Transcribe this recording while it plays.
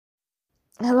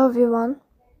Hello everyone,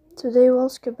 today we'll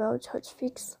talk about how to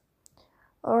fix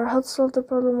or how to solve the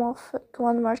problem of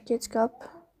CoinMarketCap.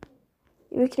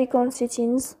 We click on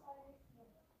settings.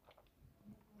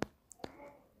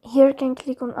 Here you can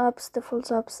click on apps, default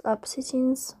apps, app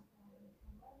settings.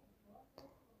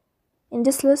 In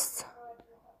this list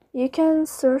you can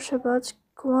search about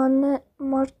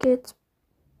CoinMarketCap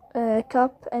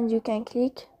and you can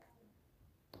click.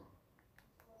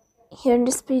 Here in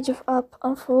this page of app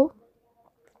info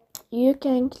you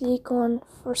can click on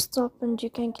first stop and you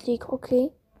can click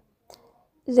OK.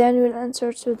 Then we'll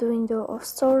enter to the window of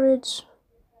storage.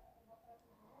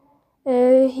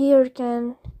 Here you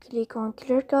can click on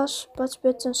clear cache, but pay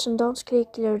attention, don't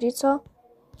click clear data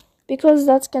because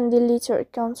that can delete your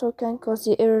account or can cause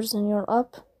the errors in your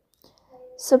app.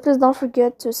 So please don't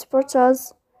forget to support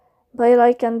us by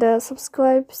like and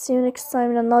subscribe. See you next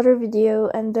time in another video,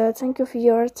 and thank you for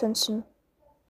your attention.